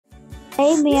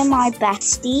Hey, me and my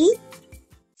bestie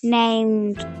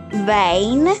named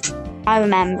Rain, I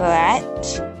remember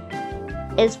it,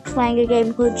 is playing a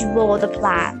game called Draw the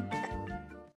Plank.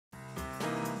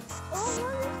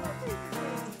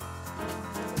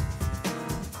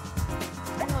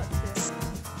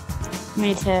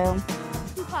 Me too.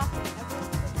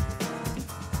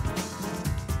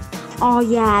 Oh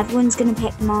yeah, everyone's gonna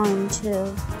pick mine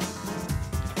too.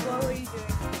 What were you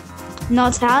doing?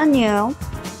 Not telling you.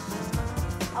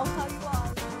 I'll tell you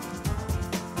why.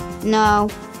 No,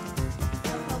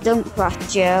 don't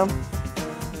trust you. I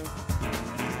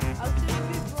was doing a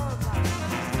good draw of that.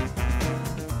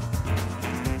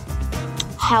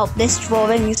 Help, this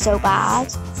drawing is so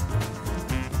bad.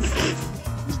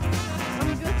 I'm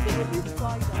just gonna do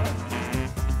spider.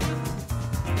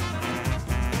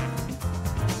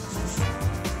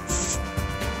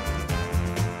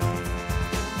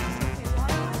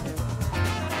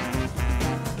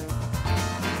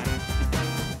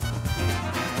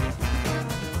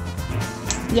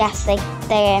 Yes, they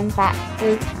in fact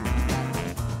we can.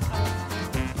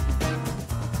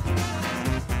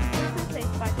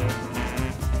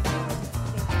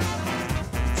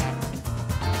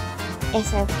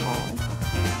 It's okay.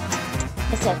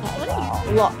 It's okay. Girl.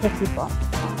 Lots of people.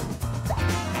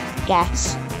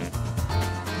 Guess.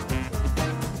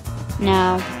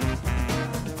 No.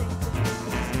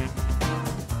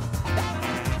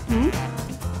 Hmm?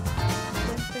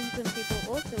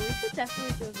 Also, we should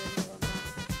definitely do a video on that.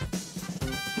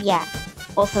 Yeah.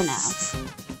 Also no.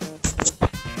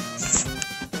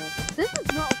 This is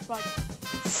not a spider.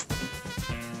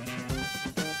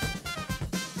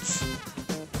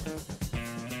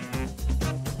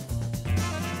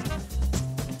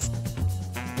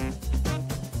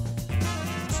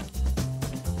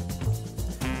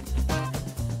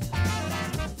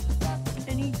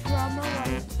 Any drama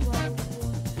like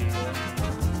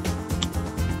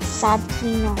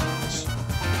Sadly not.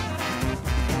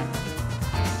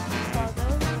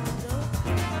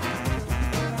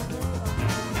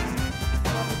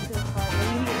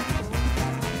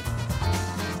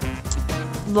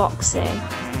 Roxy.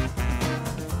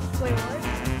 Wait, what?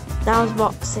 That was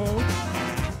Roxy.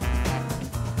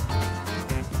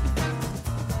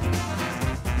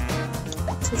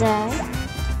 Today.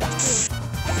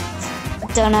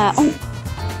 Don't know.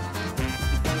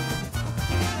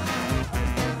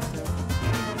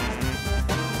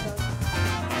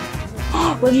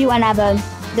 With you and Evan.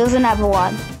 There's another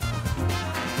one.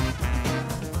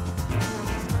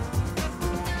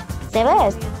 There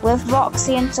is. With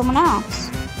Roxy and someone else.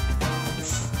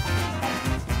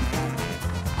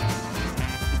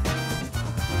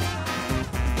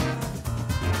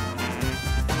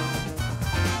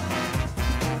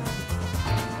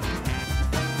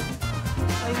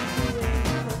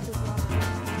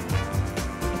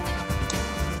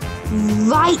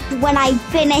 Right when I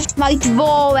finished my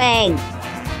drawing.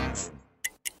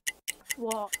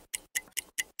 What?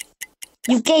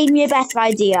 You gave me a better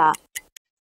idea.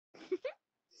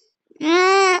 Is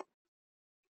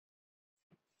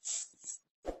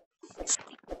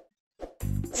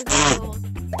it yours?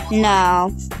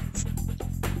 No.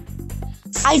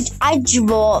 I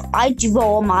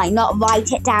draw mine, not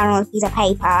write it down on a piece of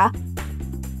paper.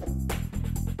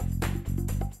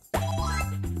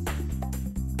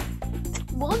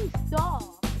 One star.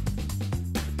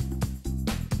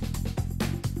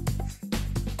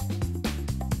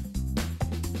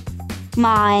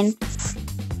 Mine. 5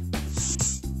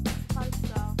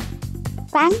 star.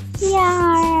 Thank you.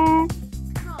 Oh,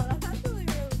 that's actually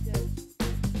really good.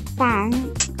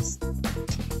 Thanks.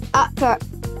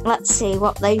 Let's see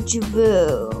what they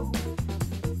drew.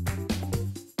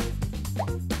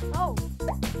 Oh.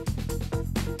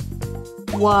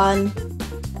 1. 1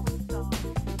 star.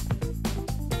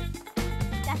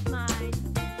 That's mine.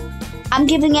 I'm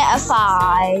giving it a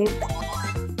 5.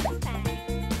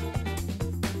 Thanks.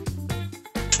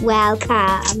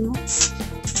 Welcome.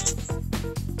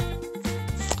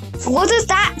 What does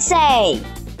that say?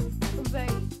 Very.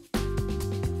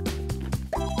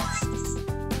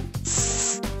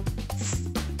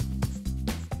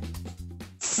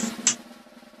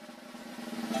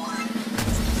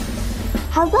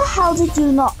 How the hell did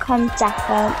you not come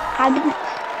second? How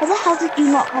the hell did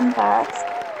you not come first?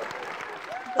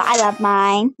 But I love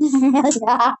mine.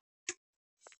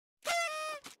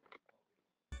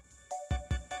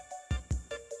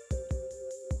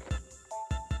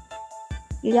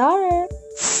 Yeah.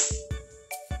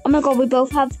 Oh my god, we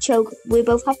both have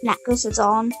necklaces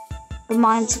on. But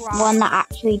mine's one that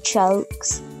actually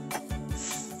chokes.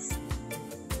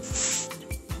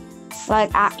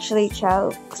 Like actually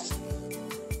chokes.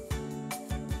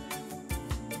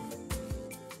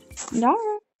 No.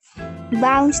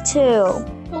 Round 2. Okay,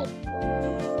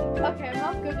 I'm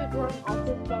not good at drawing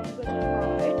objects, but I'm good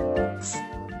at drawing.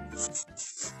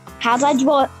 How do I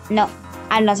draw? No,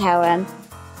 I'm not Helen. What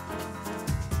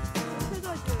should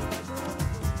I do?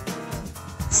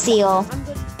 Steel. I'm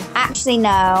good. Actually,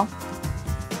 no.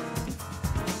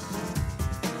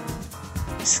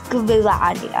 Screw that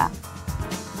idea.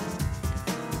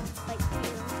 Like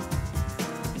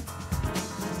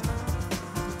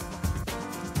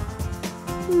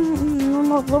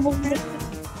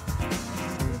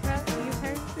your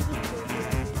parents should have told you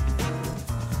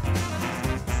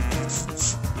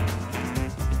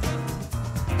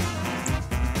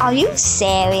Are you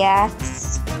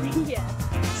serious? Yeah.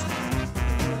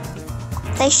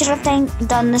 They should have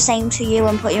done the same to you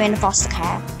and put you in foster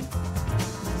care.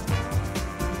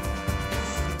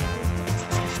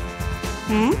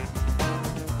 Hmm?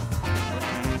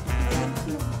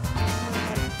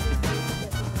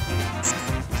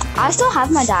 I still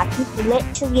have my dad. He's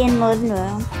literally in the living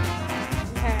room.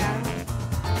 Okay.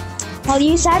 Well,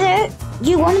 you said it.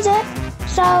 You wanted it.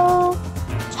 So,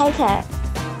 take it.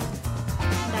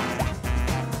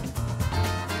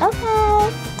 No.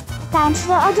 Okay. Down to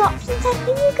the adoption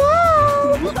center you go.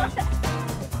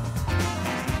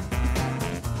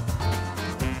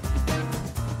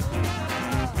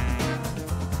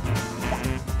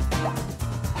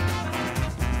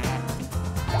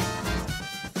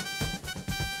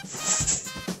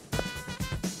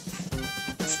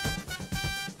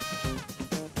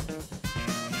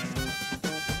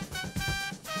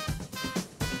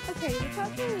 Okay, the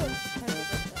actually looks kind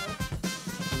of good though.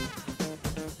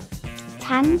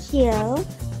 Thank you.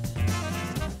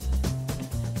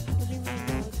 What do you mean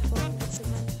now? It's fucking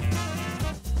cement.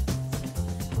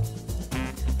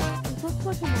 It looks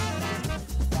like a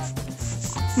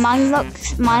mountain.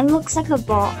 Mine looks like a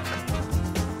book.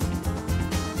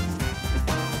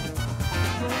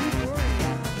 What are you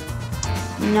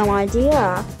drawing? No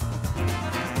idea.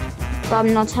 But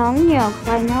I'm not telling you, 'cause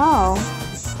I know.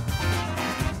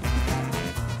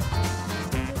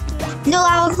 No,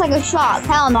 that looks like a shark.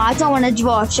 Hell no, I don't want to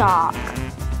draw a shark.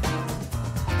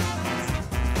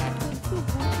 It's too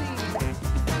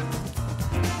goofy.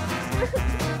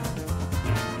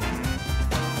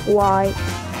 Why?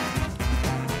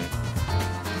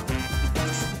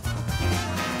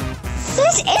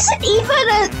 This isn't even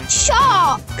a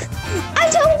shark! I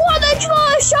don't want to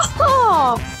draw a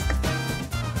shark!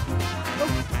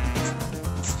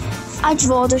 I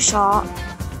draw the shark.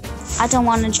 I don't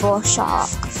want to draw a shark.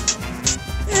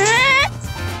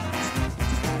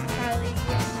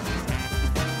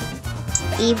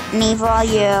 Kylie, Neither are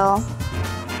you.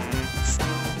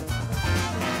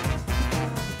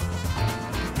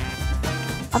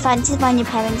 Offensive when your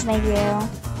parents made you.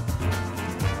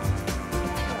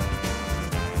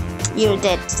 You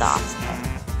did stop.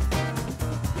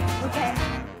 okay.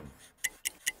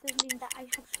 Doesn't mean that I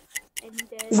have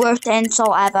ended. Worst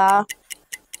insult ever.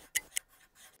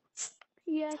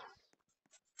 Yes.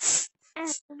 And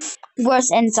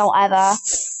Worst insult ever.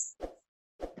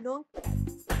 no.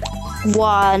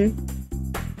 1.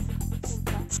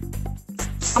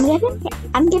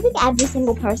 I'm giving every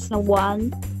single person a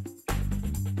 1.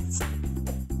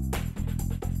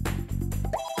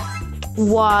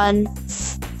 1.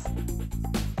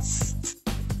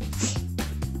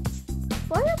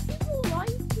 Why are people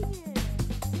liking it?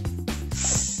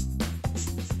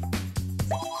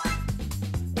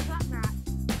 Is that Max?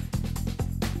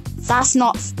 That's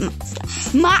not.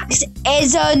 Max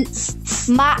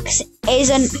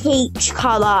isn't peach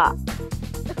color.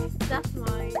 That's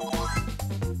mine.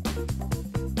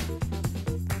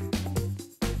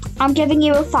 I'm giving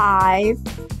you a 5. Hey,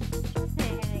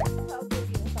 I'll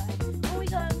give you a 5. Oh my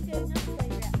god, I'm getting a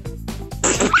favorite.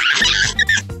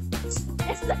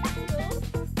 Is that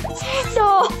cool?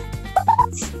 No.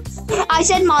 I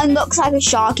said mine looks like a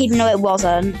shark, even though it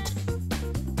wasn't.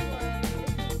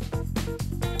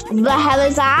 The hell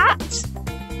is that?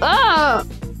 Oh.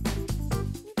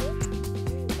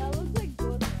 That looks like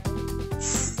good,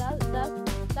 right?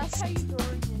 That's how you draw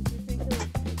it. You think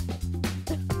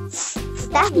it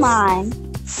That's mine.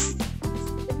 is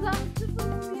that supposed to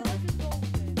be like a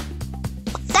dolphin?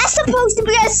 That's supposed to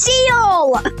be a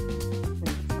seal.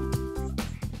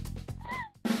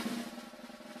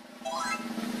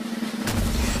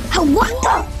 What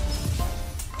the?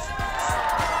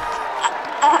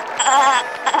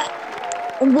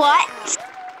 What?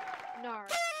 Nar.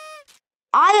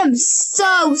 I am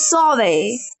so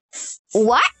sorry.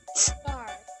 What? Nar.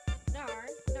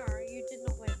 Nar, you did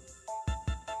not win.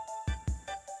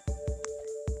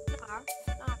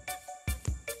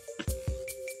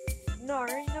 Nar.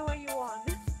 You know what you won.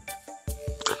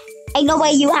 Ain't no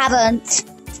way you haven't.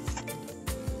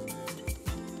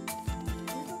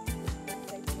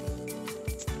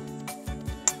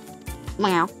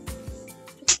 Meow.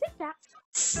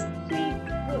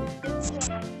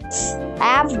 I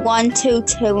have 1, 2,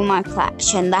 2 in my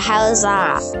collection. The hell is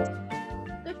that?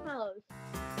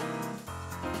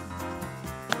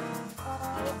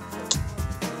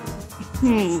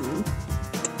 Squishmallows.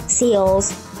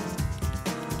 Seals.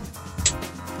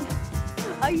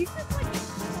 Are you just like?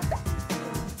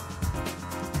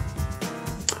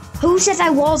 Who said I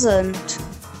wasn't?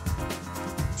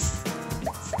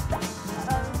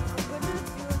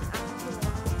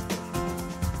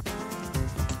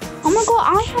 Oh my god,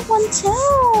 I have one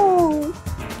too.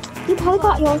 You probably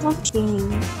got yours off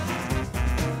Steam.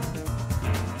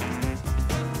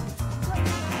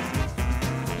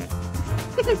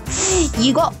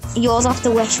 You got yours off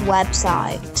the Wish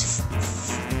website.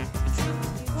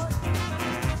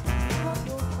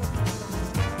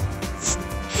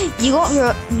 You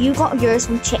got yours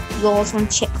from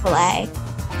Chick-fil-A.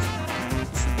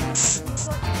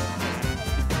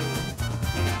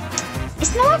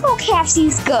 It's not like all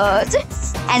KFC's good.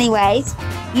 Anyways,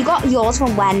 you got yours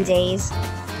from Wendy's.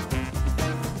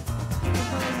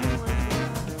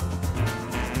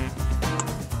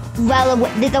 Well,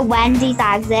 did the Wendy's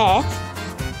exist?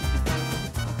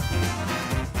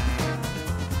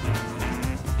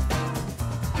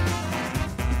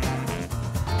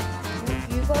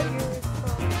 You got yours from.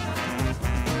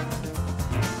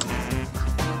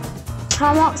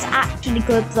 Tomahawk's actually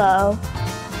good though.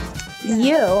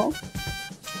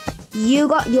 You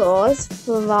got yours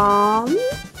from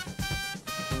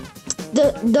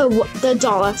the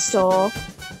dollar store.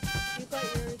 You got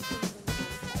yours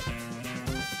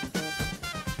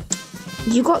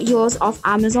from. You got yours off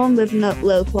Amazon with no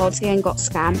low quality and got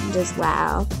scammed as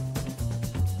well.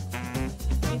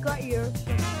 You got yours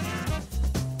from.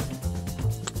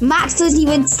 Max doesn't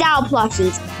even sell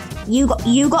plushies. You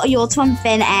got yours from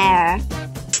Thin Air.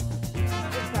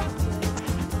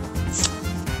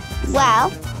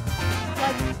 Well,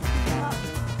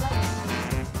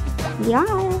 yeah.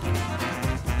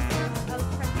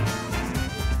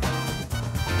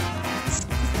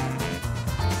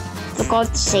 For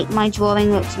God's sake, my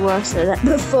drawing looks worse than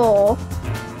before.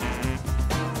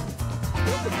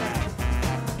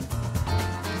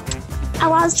 I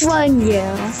was drawing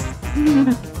you.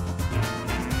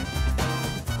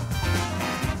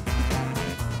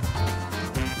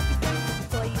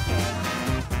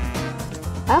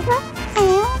 Okay,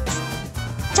 and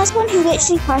just one who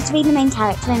literally tries to be the main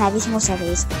character in every single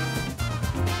series.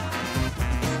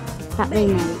 That they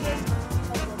know.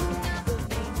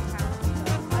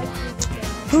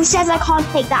 Who says I can't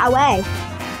take that away?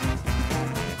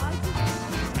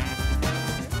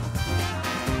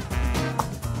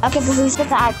 Okay, but who says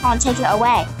that I can't take it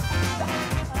away?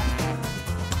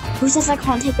 Who says I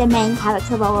can't take the main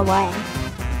character role away?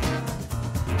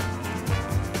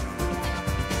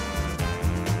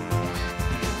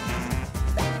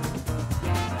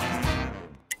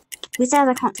 Who says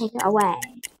I can't take it away?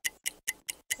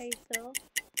 Hey, Phil.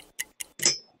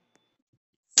 It's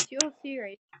your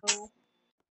series, so.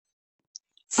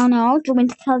 Oh no, do you want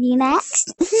me to tell you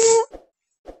next?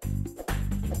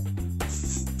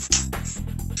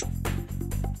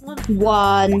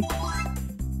 One.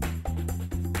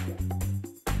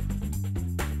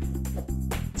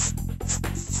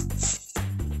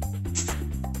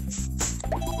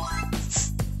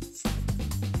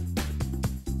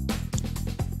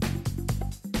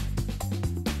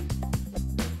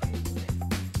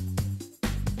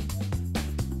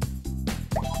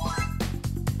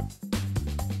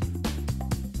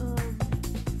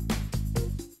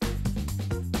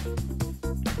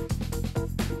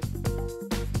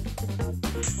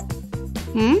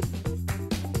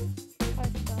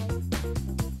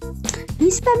 You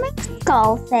spamming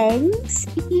skull things?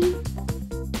 That's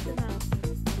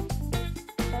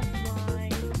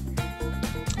mine.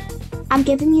 I'm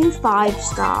giving you 5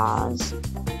 stars.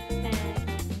 Okay.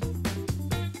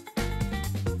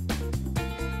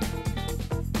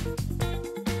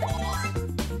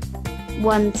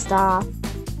 1 star.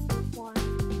 1.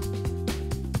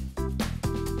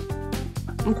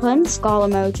 I'm putting skull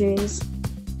emojis.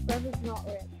 Brother's not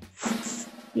rich.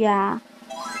 Yeah.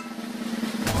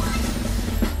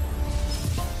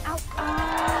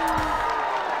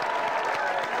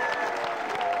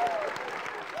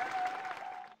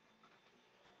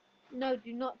 No,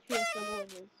 do not cheer for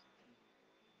winners.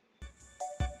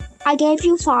 I gave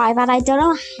you 5 and I don't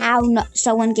know how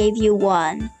someone gave you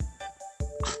 1.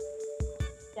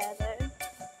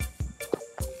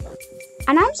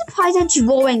 And I'm surprised that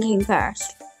drawing came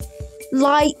first.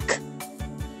 Like,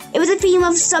 It was a theme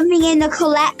of something in the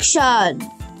collection.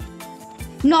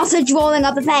 Not a drawing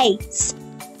of a face.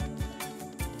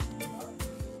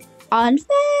 Unfair.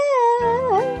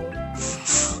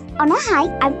 On a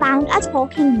hike, I found a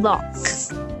talking rock.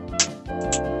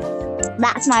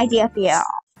 That's my idea for you.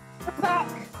 Back.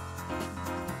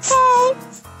 Okay.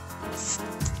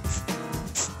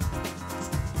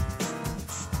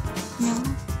 No.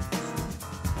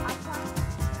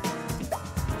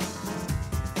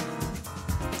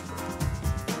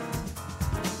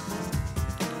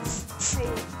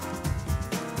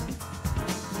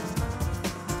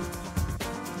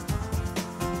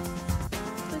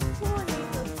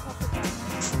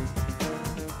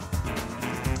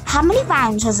 How many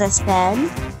rounds has this been?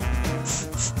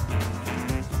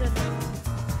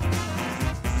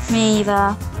 Me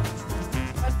either.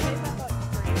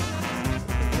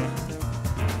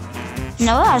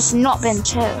 No, it has not been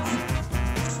 2.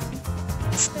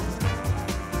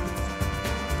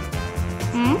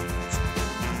 Hmm?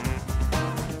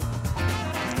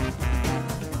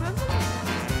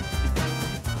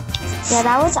 Yeah,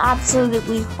 that was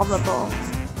absolutely horrible.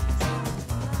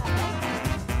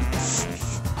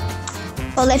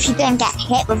 Well, if you didn't get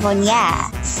hit with one, yeah.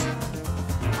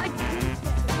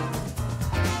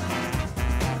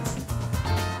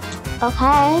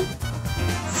 Okay.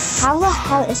 How the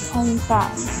hell is playing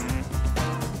fun?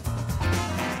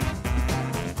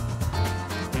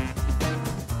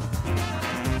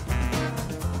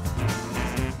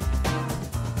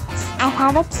 I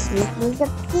have a cute little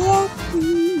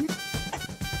kitty.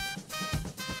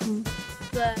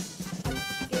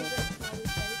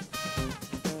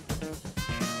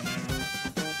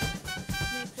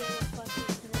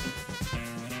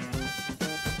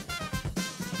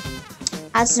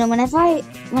 I don't know,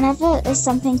 whenever there's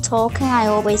something talking, I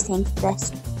always think of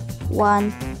this one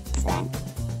thing.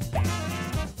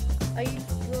 Are you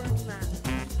drawing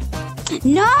that?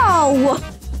 No!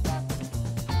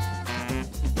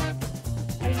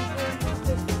 Are you drawing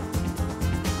that?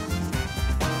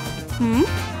 Hmm?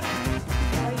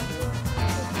 Are you drawing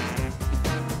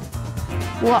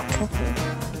What cookie?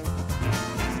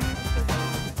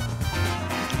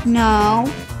 No.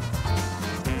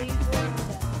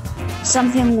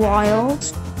 Something wild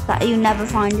that you never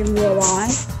find in real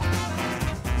life.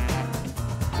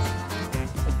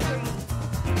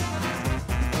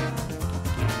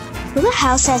 Who the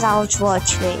hell says I'll draw a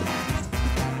tree?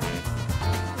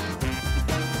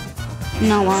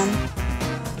 No one.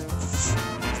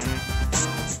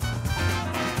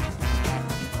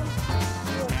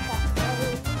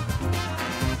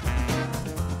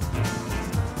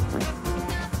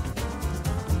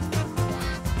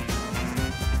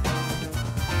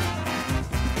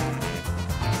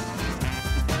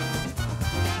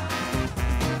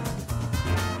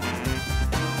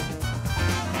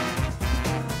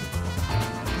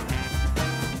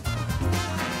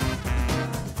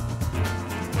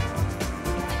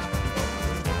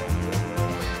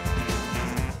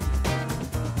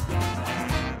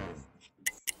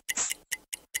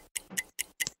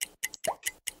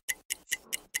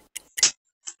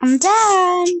 I'm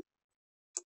done.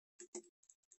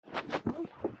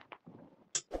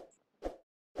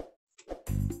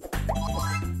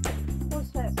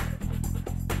 What's this?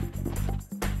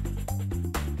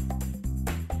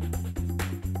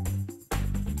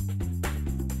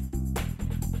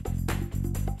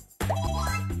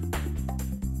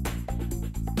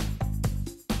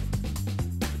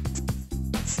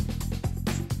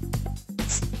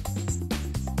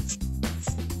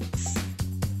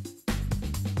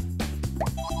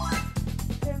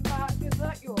 Is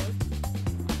that yours?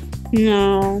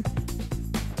 No.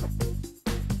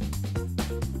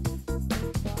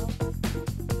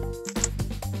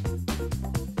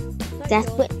 That's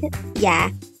what. Yeah.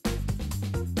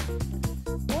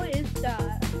 What is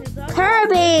that? Is that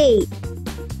Kirby.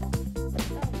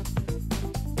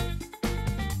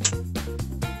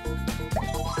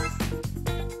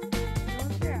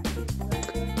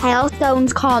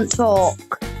 Hailstones can't talk.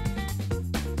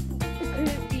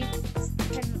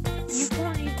 You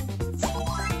can't even.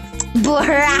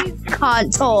 Brass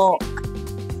can't talk.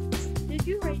 Did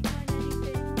you rate mine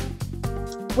anything?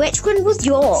 Which one was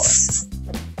yours?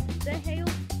 The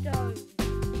hailstone.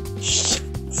 Shit.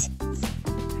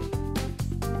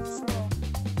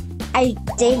 I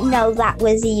didn't know that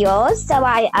was yours, so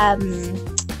I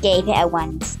gave it a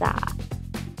 1 star.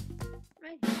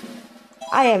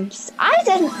 I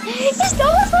didn't. It's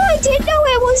not as though I didn't know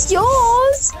it was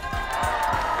yours.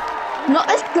 Not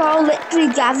this girl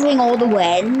literally gathering all the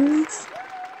wins.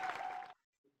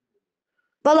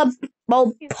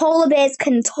 Well, polar bears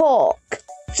can talk,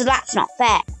 so that's not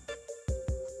fair.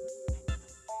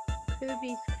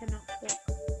 Boobies cannot cook.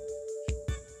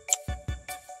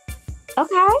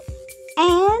 Okay.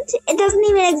 And it doesn't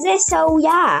even exist, so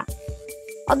yeah.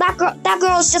 Oh, that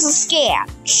girl's just a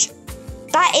sketch.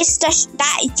 That is just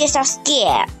a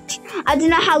sketch. I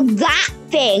don't know how that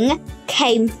thing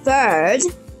came third,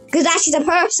 because that's just a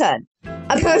person.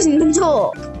 A person can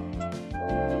talk.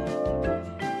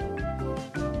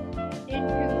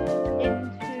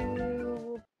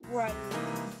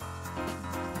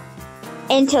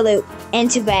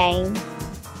 Into vein.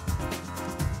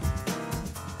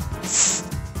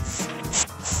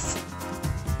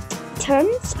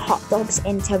 Turns hot dogs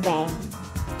into vein,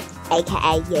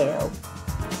 aka you.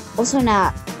 Also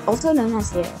known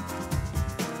as you.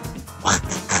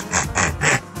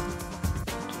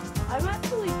 I'm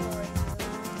actually boring.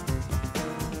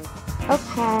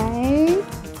 Okay.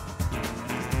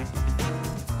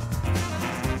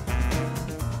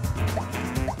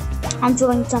 I'm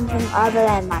doing something other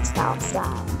than my style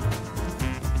style.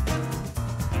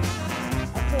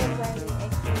 I feel very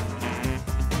ignorant.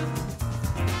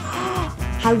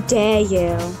 How dare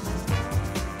you?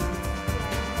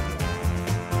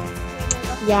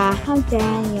 Yeah, how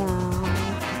dare you?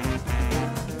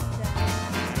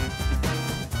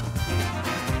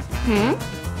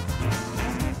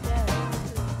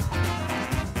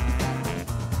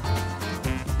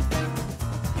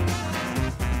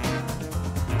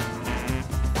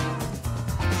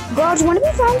 Girl, do you want to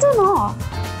be friends or not?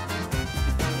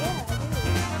 Yeah, I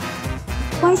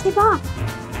do. Where's the bar?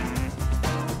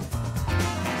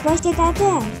 Where's the guy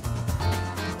there?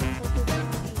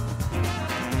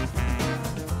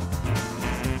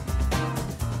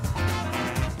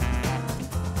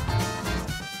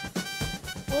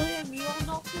 William, you're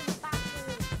not in the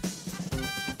bathroom.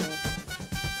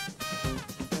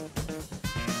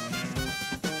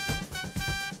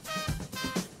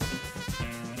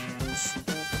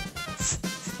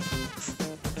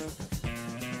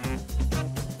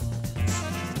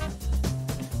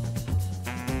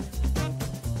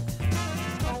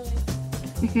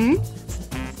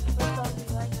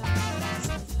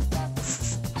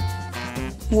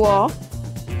 What?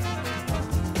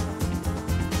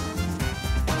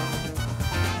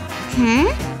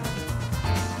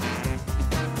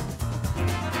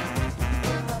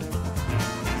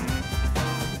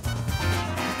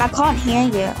 I can't hear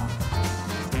you.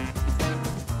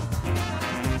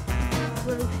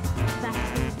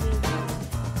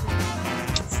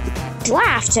 Do I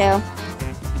have to?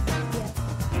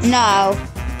 No.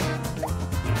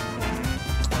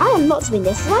 I am not doing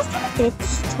this. Last time I did,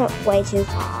 this took way too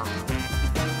far.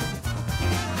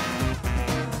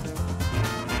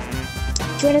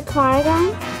 Do you want to cry again?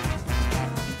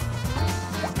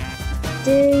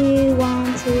 Do you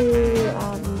want to,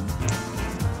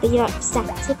 are you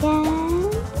upset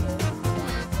again?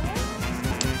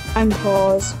 And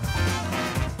pause.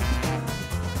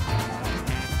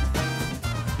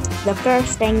 The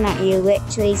first thing that you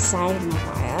literally said in the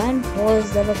fire and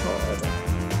pause the record.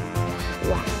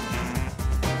 Wow.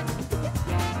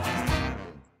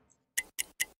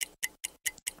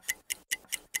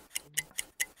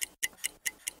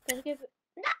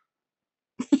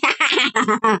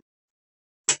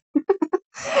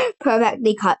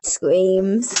 Perfectly cut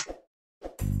screams.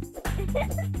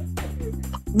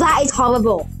 That is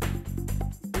horrible.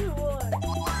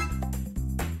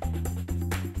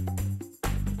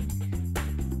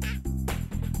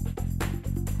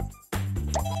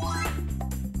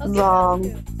 Wrong.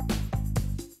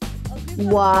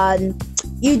 One.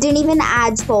 You didn't even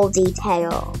add full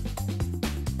detail.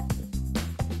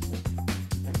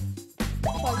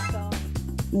 5-star.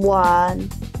 1.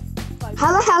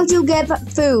 How the hell do you give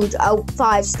food a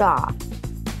 5-star?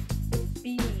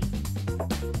 Beans.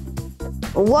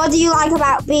 What do you like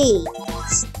about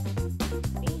beans?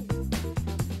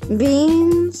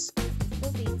 Beans?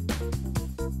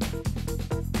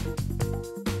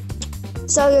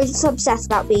 So you're just obsessed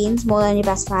about beans more than your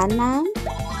best friend now?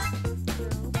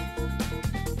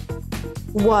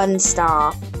 1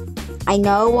 star. I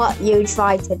know what you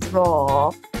tried to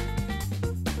draw.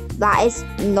 That is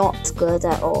not good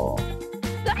at all.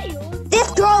 This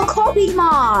girl copied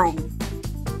mine!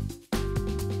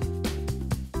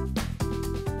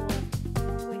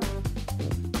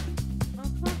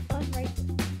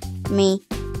 Me.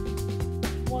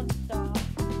 1 star.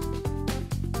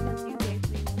 Because you gave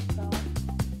me 1 star.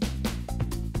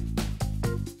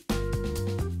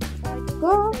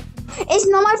 Girl, it's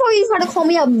not my fault you tried to call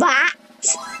me a rat.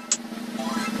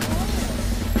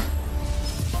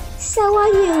 So are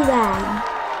you then?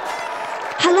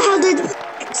 How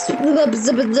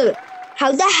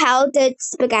the hell did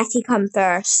spaghetti come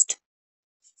first?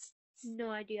 No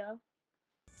idea.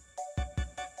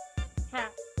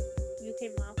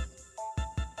 Okay, Mom.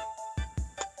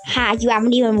 Ha, you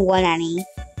haven't even won any.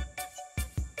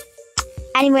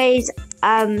 Anyways,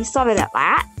 sorry about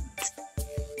that.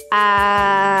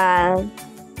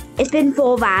 It's been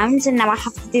 4 rounds, and now I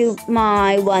have to do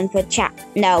my one for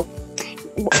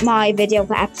my video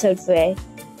for episode 3.